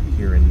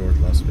here in North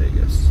Las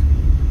Vegas.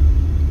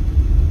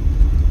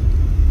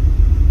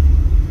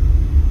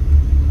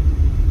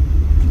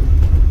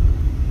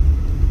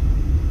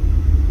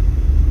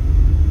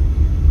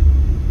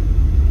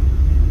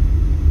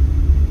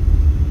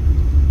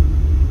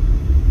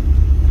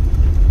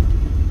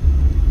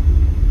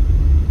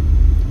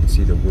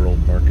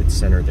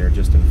 Center there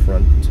just in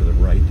front to the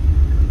right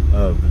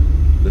of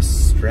the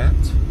Strat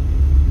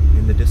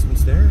in the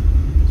distance there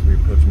as we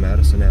approach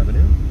Madison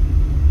Avenue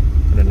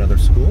and another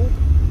school.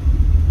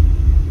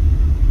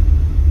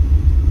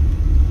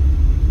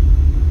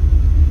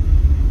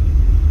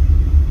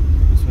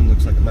 This one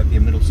looks like it might be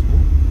a middle school.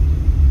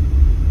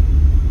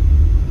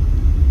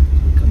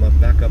 We come up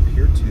back up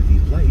here to the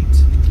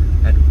light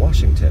at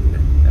Washington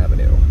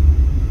Avenue.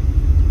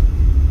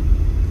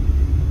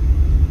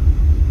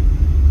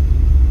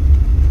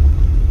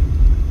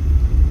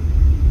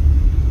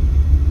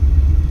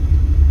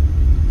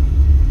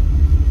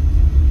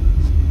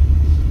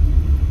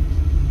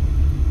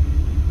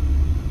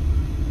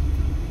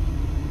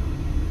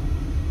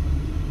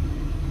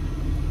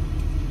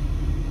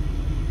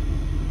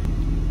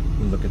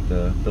 Look at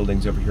the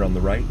buildings over here on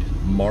the right.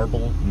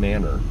 Marble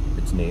Manor,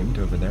 it's named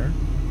over there.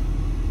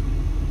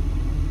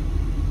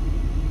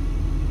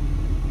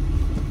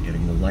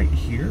 Getting the light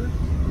here,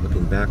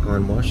 looking back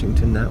on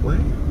Washington that way.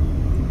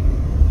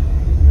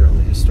 Here on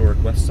the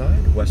historic west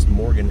side, West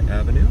Morgan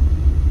Avenue.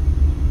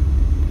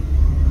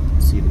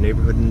 See the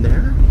neighborhood in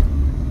there.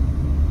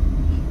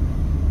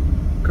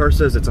 Car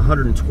says it's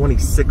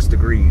 126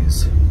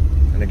 degrees.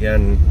 And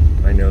again,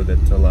 I know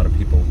that a lot of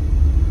people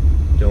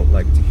don't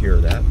like to hear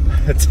that,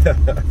 but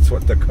that's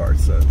what the car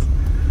says.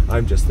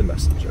 I'm just the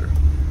messenger.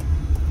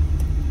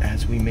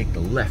 As we make the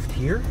left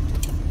here,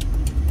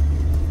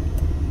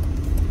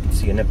 you can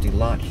see an empty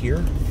lot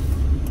here,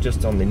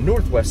 just on the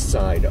northwest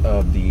side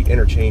of the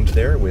interchange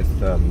there with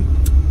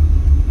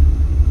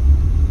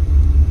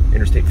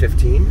Interstate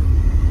 15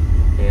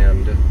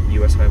 and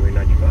US Highway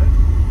 95.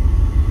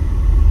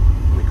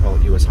 We call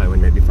it US Highway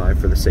 95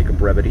 for the sake of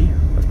brevity,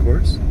 of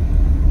course.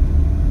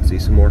 See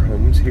some more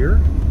homes here.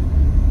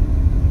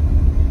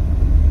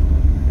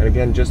 And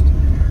again, just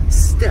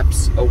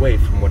steps away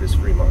from what is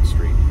Fremont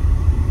Street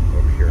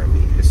over here on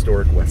the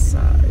historic west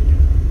side.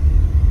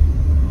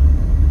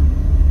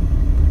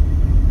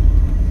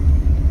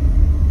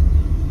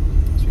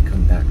 As we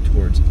come back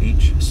towards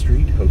H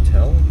Street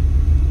Hotel.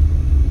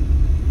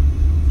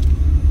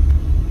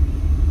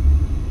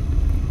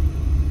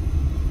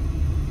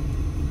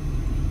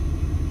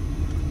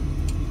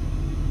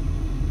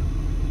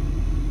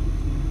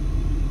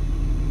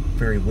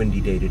 Very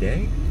windy day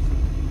today.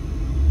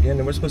 Again,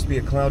 there was supposed to be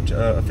a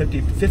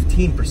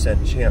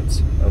 15%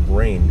 chance of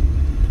rain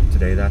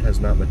today. That has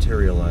not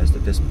materialized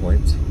at this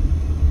point.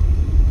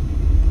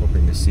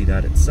 Hoping to see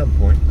that at some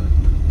point, but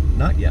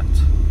not yet.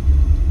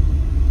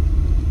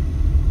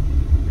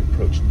 We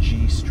approach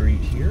G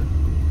Street here.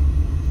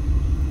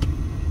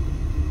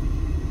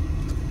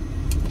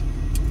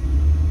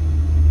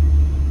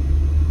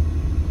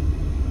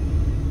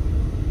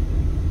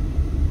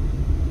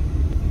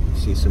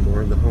 See some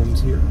more of the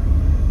homes here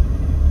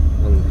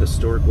on the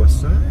historic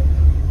west side.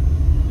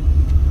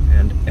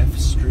 And F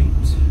Street.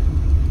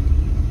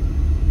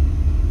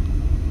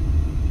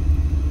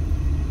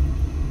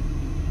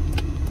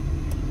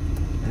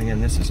 And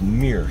again, this is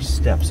mere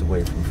steps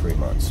away from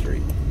Fremont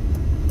Street.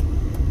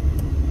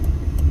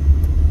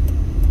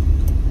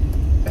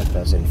 F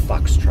as in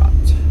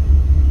Foxtrot.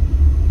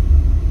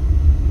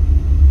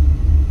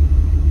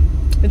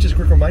 And just a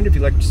quick reminder, if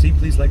you'd like to see,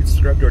 please like and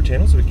subscribe to our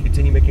channel so we can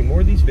continue making more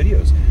of these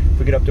videos. If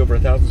we get up to over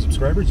 1,000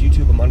 subscribers,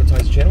 YouTube will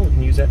monetize the channel. We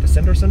can use that to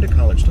send our son to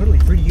college. Totally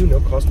free to you, no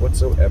cost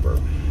whatsoever.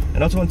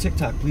 And also on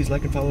TikTok, please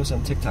like and follow us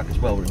on TikTok as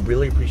well. We'd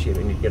really appreciate it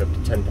when you get up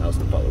to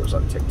 10,000 followers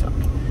on TikTok.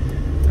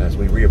 As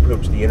we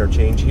reapproach the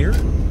interchange here,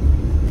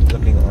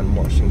 looking on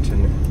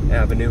Washington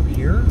Avenue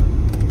here,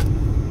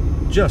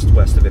 just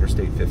west of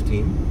Interstate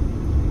 15.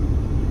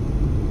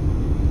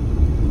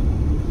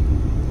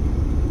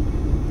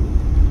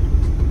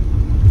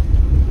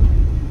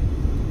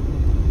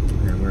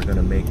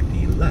 Make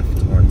the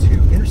left onto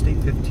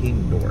Interstate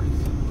 15 North.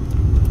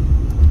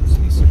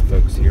 See some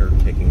folks here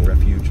taking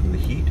refuge from the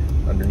heat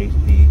underneath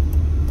the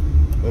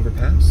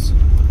overpass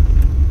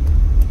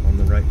on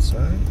the right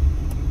side.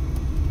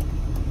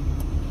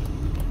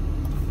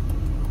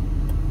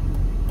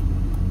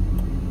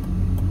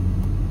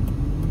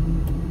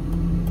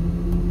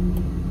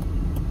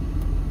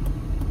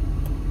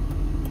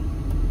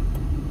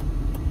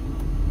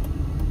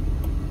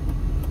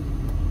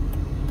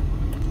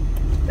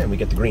 And we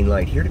get the green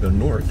light here to go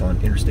north on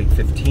Interstate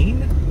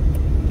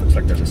 15. Looks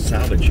like there's a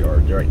salvage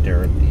yard right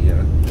there at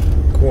the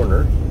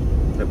corner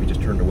that we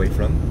just turned away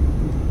from.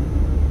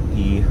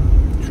 The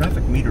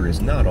traffic meter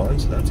is not on,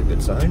 so that's a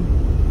good sign.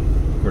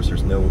 Of course,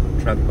 there's no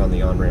traffic on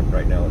the on-ramp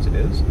right now as it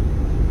is.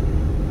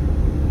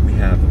 We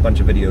have a bunch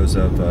of videos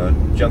of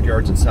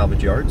junkyards and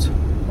salvage yards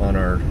on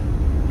our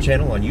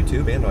channel on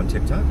YouTube and on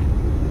TikTok.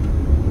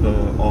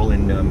 All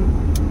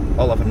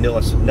off of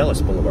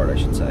Nellis Boulevard, I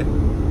should say.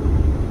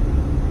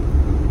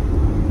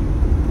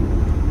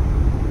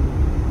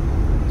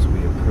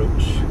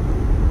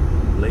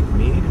 Lake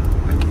Mead.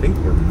 I think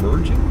we're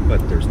merging,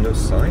 but there's no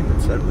sign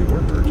that said we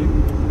were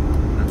merging.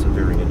 That's a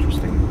very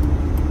interesting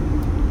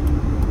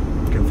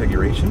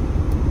configuration.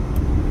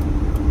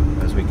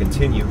 As we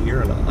continue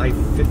here on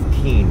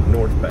I-15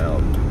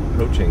 northbound,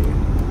 approaching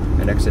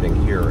and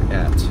exiting here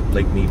at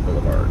Lake Mead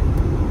Boulevard.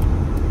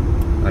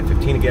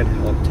 I-15 again,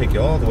 I'll take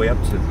you all the way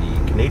up to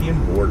the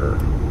Canadian border.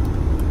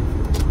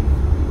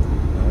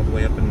 All the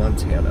way up in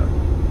Montana.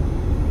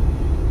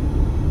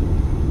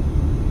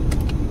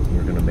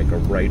 Make a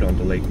right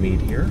onto Lake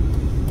Mead here.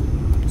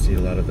 See a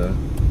lot of the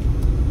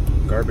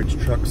garbage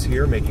trucks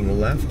here making a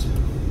left.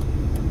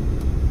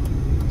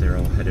 They're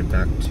all headed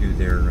back to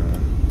their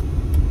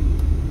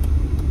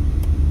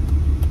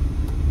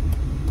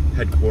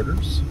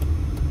headquarters.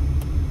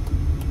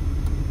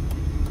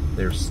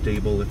 Their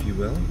stable, if you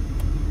will.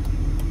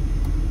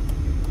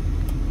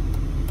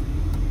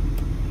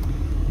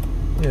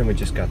 And we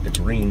just got the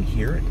green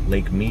here at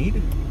Lake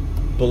Mead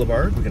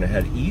Boulevard. We're going to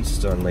head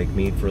east on Lake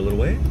Mead for a little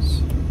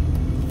ways.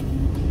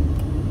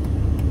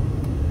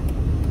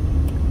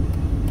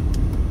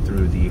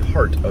 Through the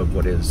heart of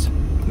what is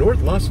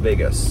North Las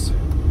Vegas.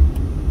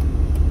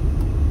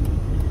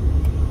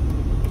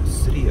 The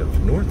city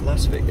of North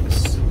Las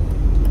Vegas.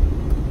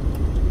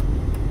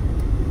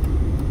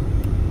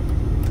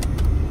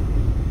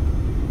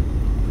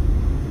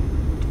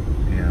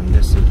 And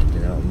this is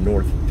now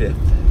North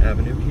 5th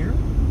Avenue here.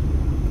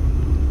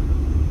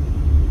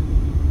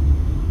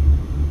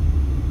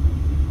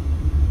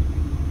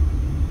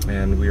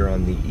 And we are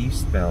on the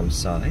eastbound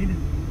side.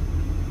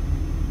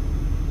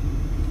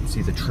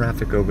 See the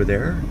traffic over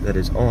there that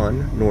is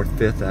on North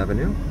 5th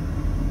Avenue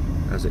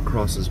as it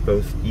crosses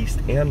both east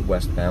and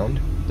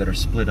westbound that are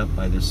split up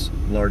by this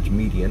large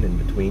median in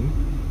between.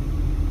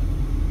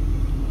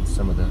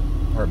 Some of the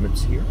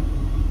apartments here,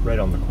 right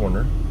on the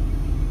corner.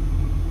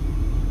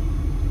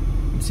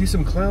 You can see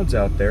some clouds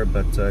out there,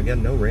 but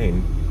again, no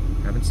rain.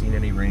 Haven't seen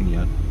any rain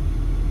yet.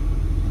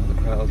 The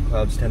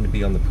clouds tend to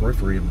be on the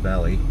periphery of the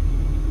valley.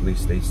 At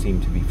least they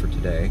seem to be for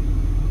today.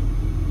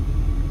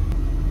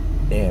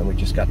 And we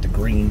just got the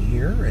green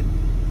here at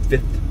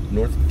 5th,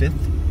 North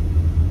 5th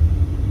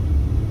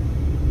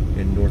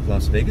in North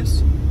Las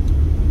Vegas.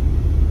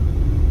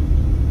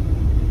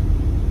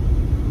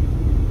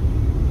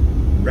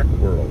 Rec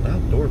World,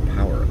 outdoor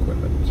power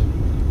equipment.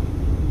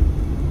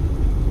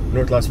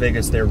 North Las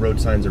Vegas, their road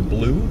signs are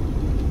blue,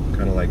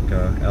 kind of like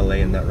LA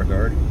in that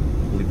regard. I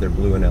believe they're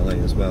blue in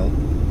LA as well.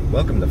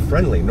 Welcome to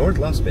friendly North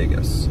Las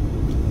Vegas.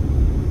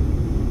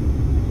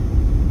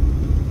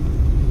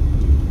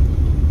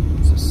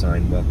 It's a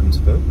sign welcomes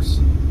folks.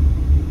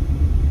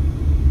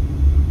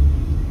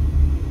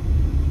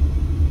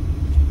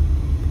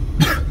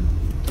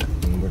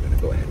 And we're going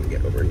to go ahead and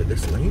get over into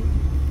this lane.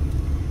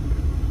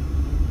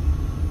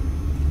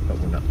 But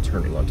we're not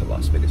turning onto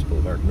Las Vegas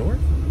Boulevard North.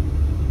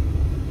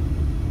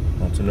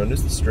 Also known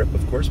as the Strip,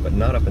 of course, but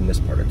not up in this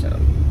part of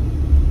town.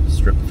 The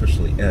Strip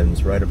officially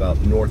ends right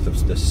about north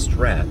of the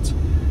Strat,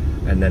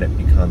 and then it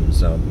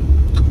becomes, and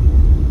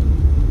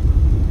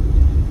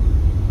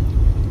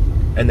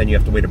then you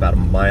have to wait about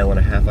 1.5 miles,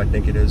 I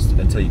think it is,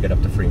 until you get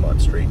up to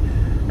Fremont Street.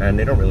 And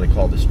they don't really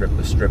call the Strip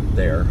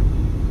there.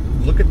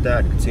 Look at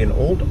that, you can see an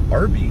old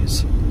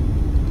Arby's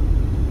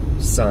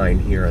sign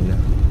here in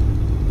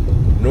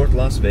North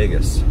Las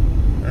Vegas.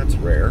 That's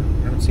rare.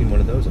 Haven't seen one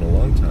of those in a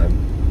long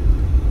time.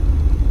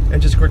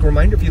 And just a quick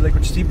reminder, if you like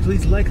what you see,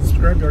 please like and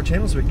subscribe to our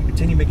channel so we can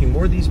continue making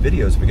more of these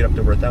videos. If we get up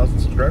to over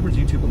 1,000 subscribers,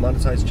 YouTube will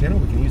monetize the channel.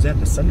 We can use that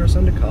to send our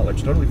son to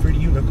college. Totally free to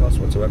you, no cost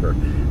whatsoever,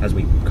 as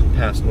we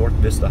pass North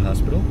Vista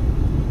Hospital.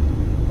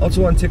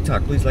 Also on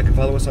TikTok, please like and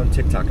follow us on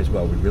TikTok as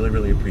well. We really,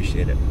 really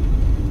appreciate it.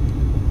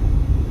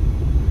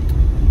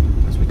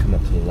 As we come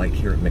up to the light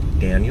here at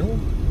McDaniel.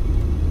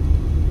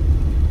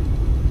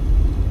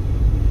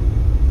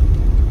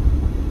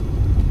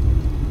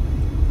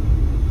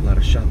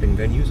 Shopping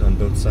venues on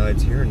both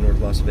sides here in North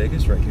Las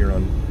Vegas, right here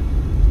on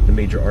the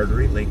major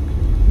artery, Lake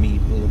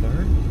Mead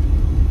Boulevard.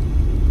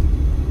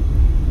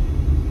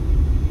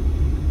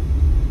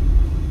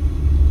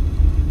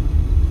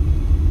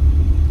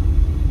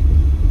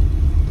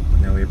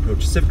 Now we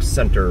approach Civic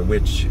Center,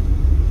 which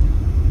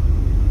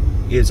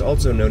is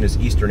also known as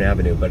Eastern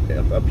Avenue, but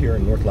up here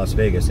in North Las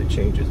Vegas it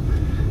changes.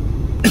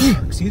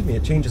 Excuse me,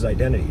 it changes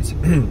identities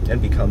and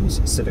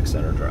becomes Civic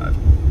Center Drive.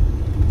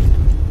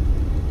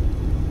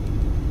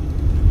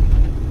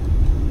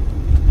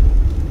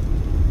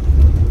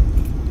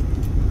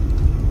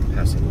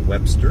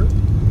 Webster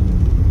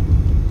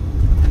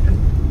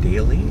and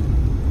Daly.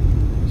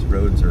 These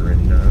roads are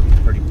in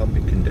pretty bumpy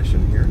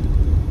condition here.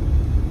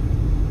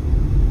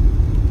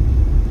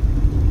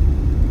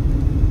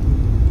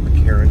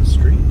 McCarran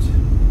Street,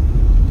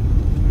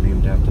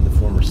 named after the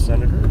former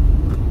senator.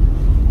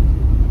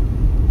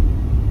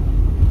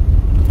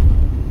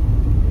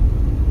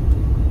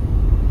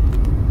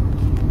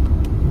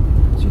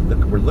 So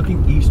look, we're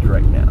looking east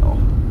right now.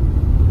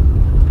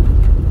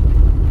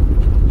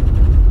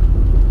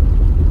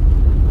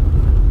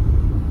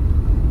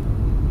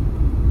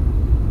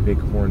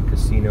 Bighorn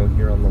Casino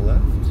here on the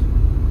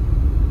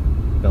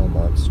left,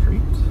 Belmont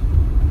Street.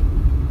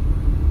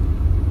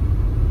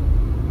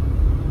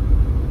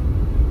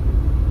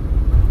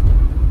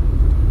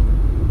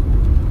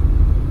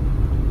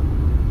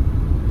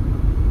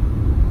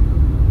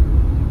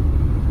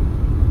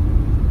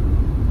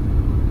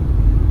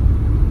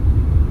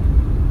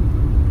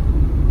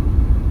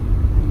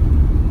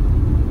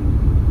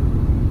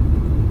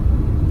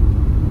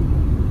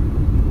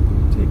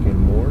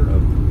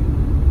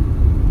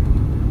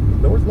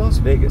 Las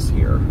Vegas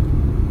here.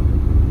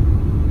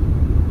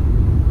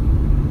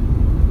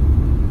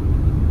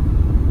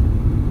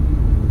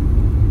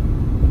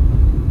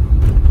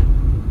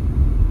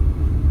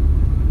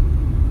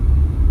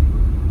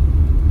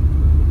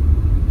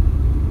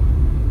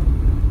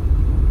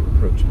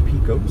 Approach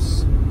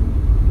Pecos.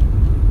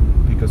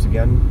 Pecos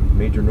again,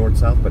 major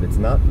north-south, but it's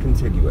not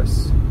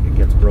contiguous. It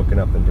gets broken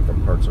up in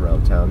different parts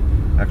around town.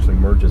 Actually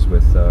merges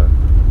with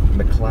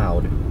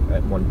McLeod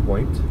at one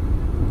point.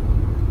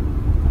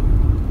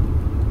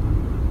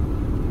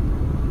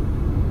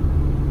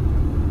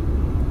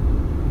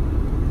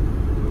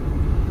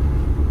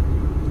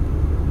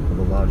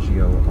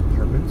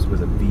 Apartments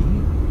with a V.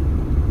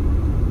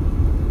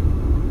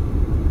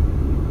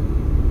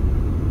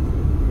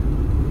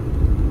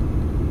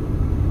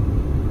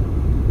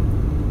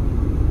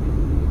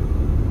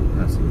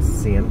 Passing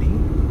Sandy.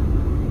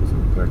 So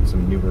we've got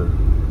some newer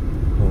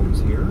homes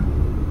here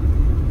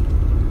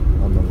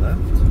on the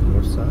left,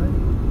 north side.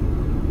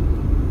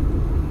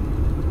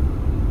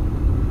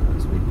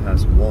 As we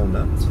pass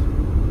Walnut.